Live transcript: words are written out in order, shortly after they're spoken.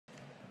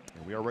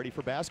And we are ready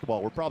for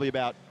basketball. We're probably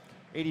about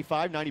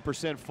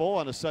 85–90% full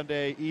on a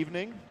Sunday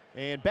evening.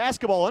 And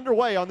basketball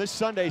underway on this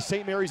Sunday,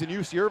 St. Mary's and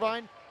UC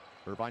Irvine.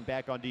 Irvine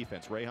back on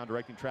defense. Rayhan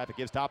directing traffic,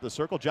 gives top of the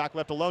circle. Jock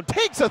left alone,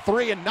 takes a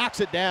three and knocks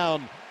it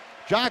down.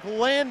 Jock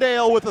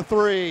Landale with a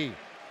three.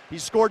 He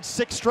scored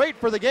 6 straight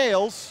for the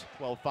Gaels.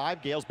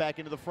 12-5, Gaels back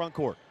into the front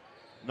court.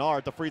 Nar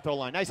at the free throw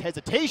line. Nice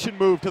hesitation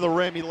move to the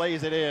rim. He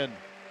lays it in.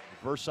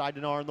 Reverse side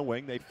to Nar in the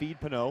wing. They feed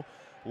Pinot.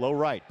 Low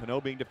right.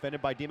 Pinot being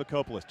defended by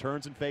Demacopoulos.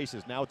 Turns and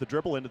faces. Now with the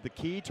dribble into the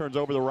key. Turns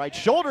over the right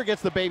shoulder.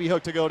 Gets the baby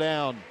hook to go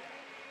down.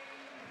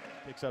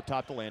 Picks up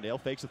top to Landale.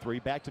 Fakes a three.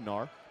 Back to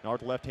Nar. Nar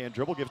with the left-hand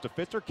dribble. Gives to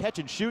Fitzner. Catch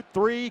and shoot.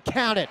 Three.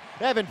 Count it.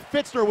 Evan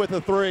Fitzner with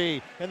a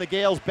three. And the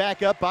Gaels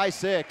back up by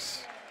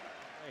 6.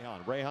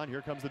 Rayhan,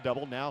 here comes the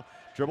double. Now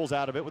dribbles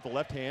out of it with the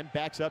left hand.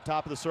 Backs up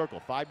top of the circle.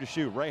 5 to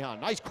shoot. Rayhan,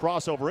 nice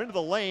crossover into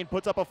the lane.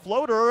 Puts up a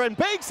floater and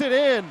banks it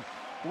in.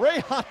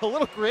 Rayhan a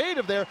little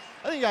creative there.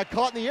 I think he got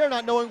caught in the air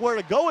not knowing where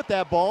to go with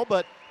that ball,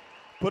 but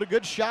put a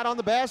good shot on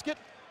the basket,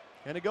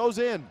 and it goes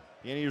in.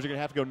 The Anteaters are going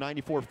to have to go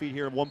 94 feet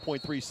here in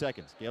 1.3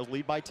 seconds. Gaels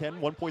lead by 10,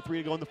 1.3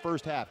 to go in the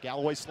first half.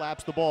 Galloway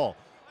slaps the ball.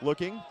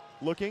 Looking,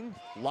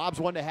 lobs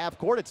one to half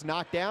court. It's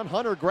knocked down.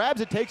 Hunter grabs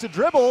it, takes a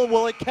dribble.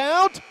 Will it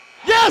count?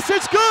 Yes,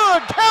 it's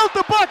good! Count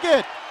the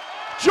bucket!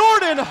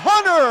 Jordan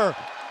Hunter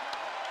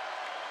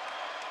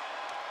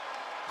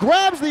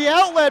grabs the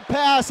outlet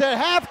pass at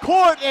half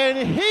court and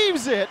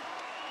heaves it.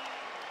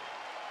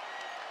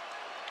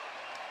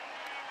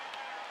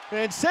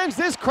 And sends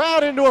this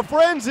crowd into a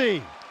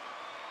frenzy.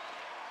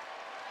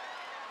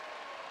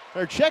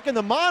 They're checking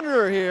the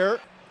monitor here.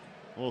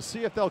 We'll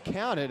see if they'll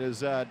count it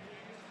as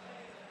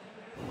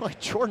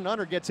Jordan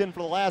Hunter gets in for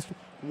the last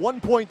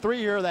 1.3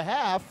 here of the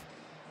half.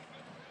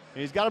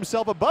 And he's got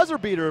himself a buzzer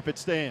beater if it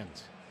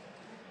stands.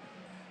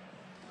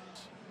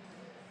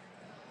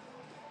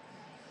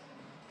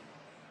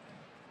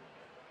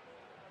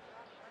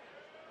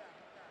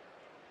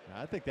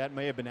 I think that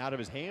may have been out of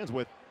his hands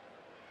with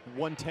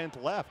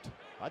 1/10 left.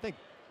 I think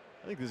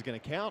this is going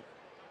to count.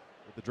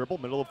 With the dribble,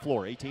 middle of the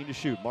floor, 18 to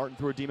shoot. Martin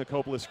through a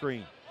Demacopoulos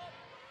screen.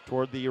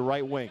 Toward the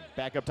right wing.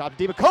 Back up top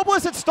to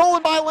Demacopoulos. It's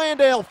stolen by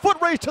Landale.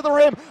 Foot race to the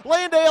rim.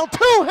 Landale,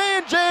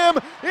 two-hand jam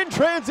in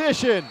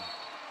transition.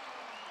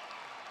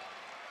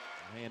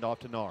 Hand off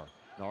to Nar.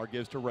 Nar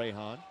gives to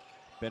Rayhan.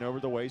 Bent over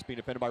the waist, being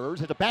defended by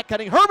Rivers. Hits a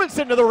back-cutting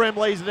Hermanson to the rim.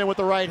 Lays it in with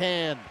the right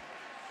hand.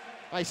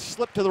 Nice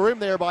slip to the rim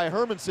there by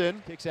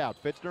Hermanson. Kicks out.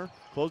 Fitzner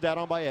closed out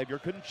on by Edgar.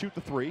 Couldn't shoot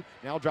the three.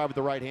 Now drive with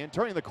the right hand.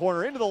 Turning the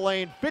corner into the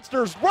lane.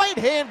 Fitzner's right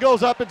hand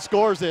goes up and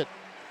scores it.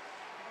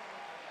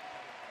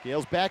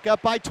 Gaels back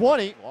up by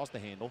 20. Lost the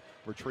handle.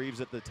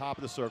 Retrieves at the top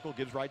of the circle.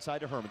 Gives right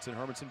side to Hermanson.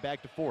 Hermanson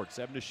back to Ford.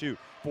 7 to shoot.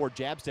 Ford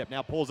jab step.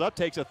 Now pulls up.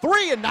 Takes a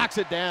three and knocks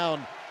it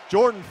down.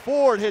 Jordan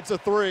Ford hits a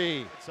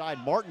three. Side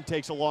Martin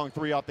takes a long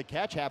three off the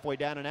catch. Halfway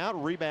down and out.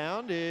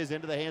 Rebound is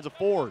into the hands of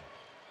Ford.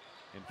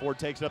 And Ford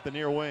takes it up the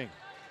near wing.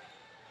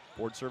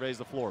 Ford surveys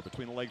the floor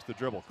between the legs of the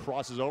dribble.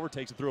 Crosses over.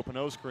 Takes it through a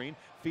Pinot screen.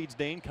 Feeds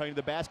Dane. Cutting to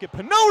the basket.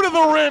 Pinot to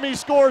the rim. He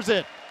scores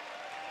it.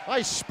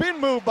 Nice spin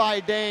move by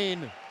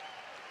Dane.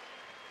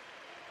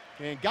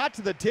 And got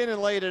to the tin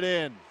and laid it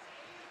in.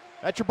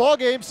 That's your ball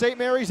game. St.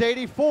 Mary's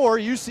 84,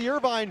 UC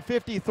Irvine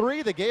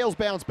 53. The Gaels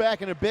bounce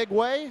back in a big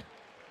way.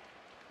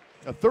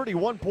 A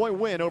 31-point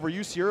win over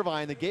UC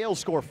Irvine. The Gaels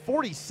score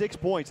 46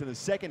 points in the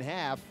second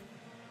half.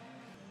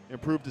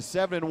 Improved to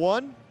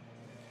 7-1.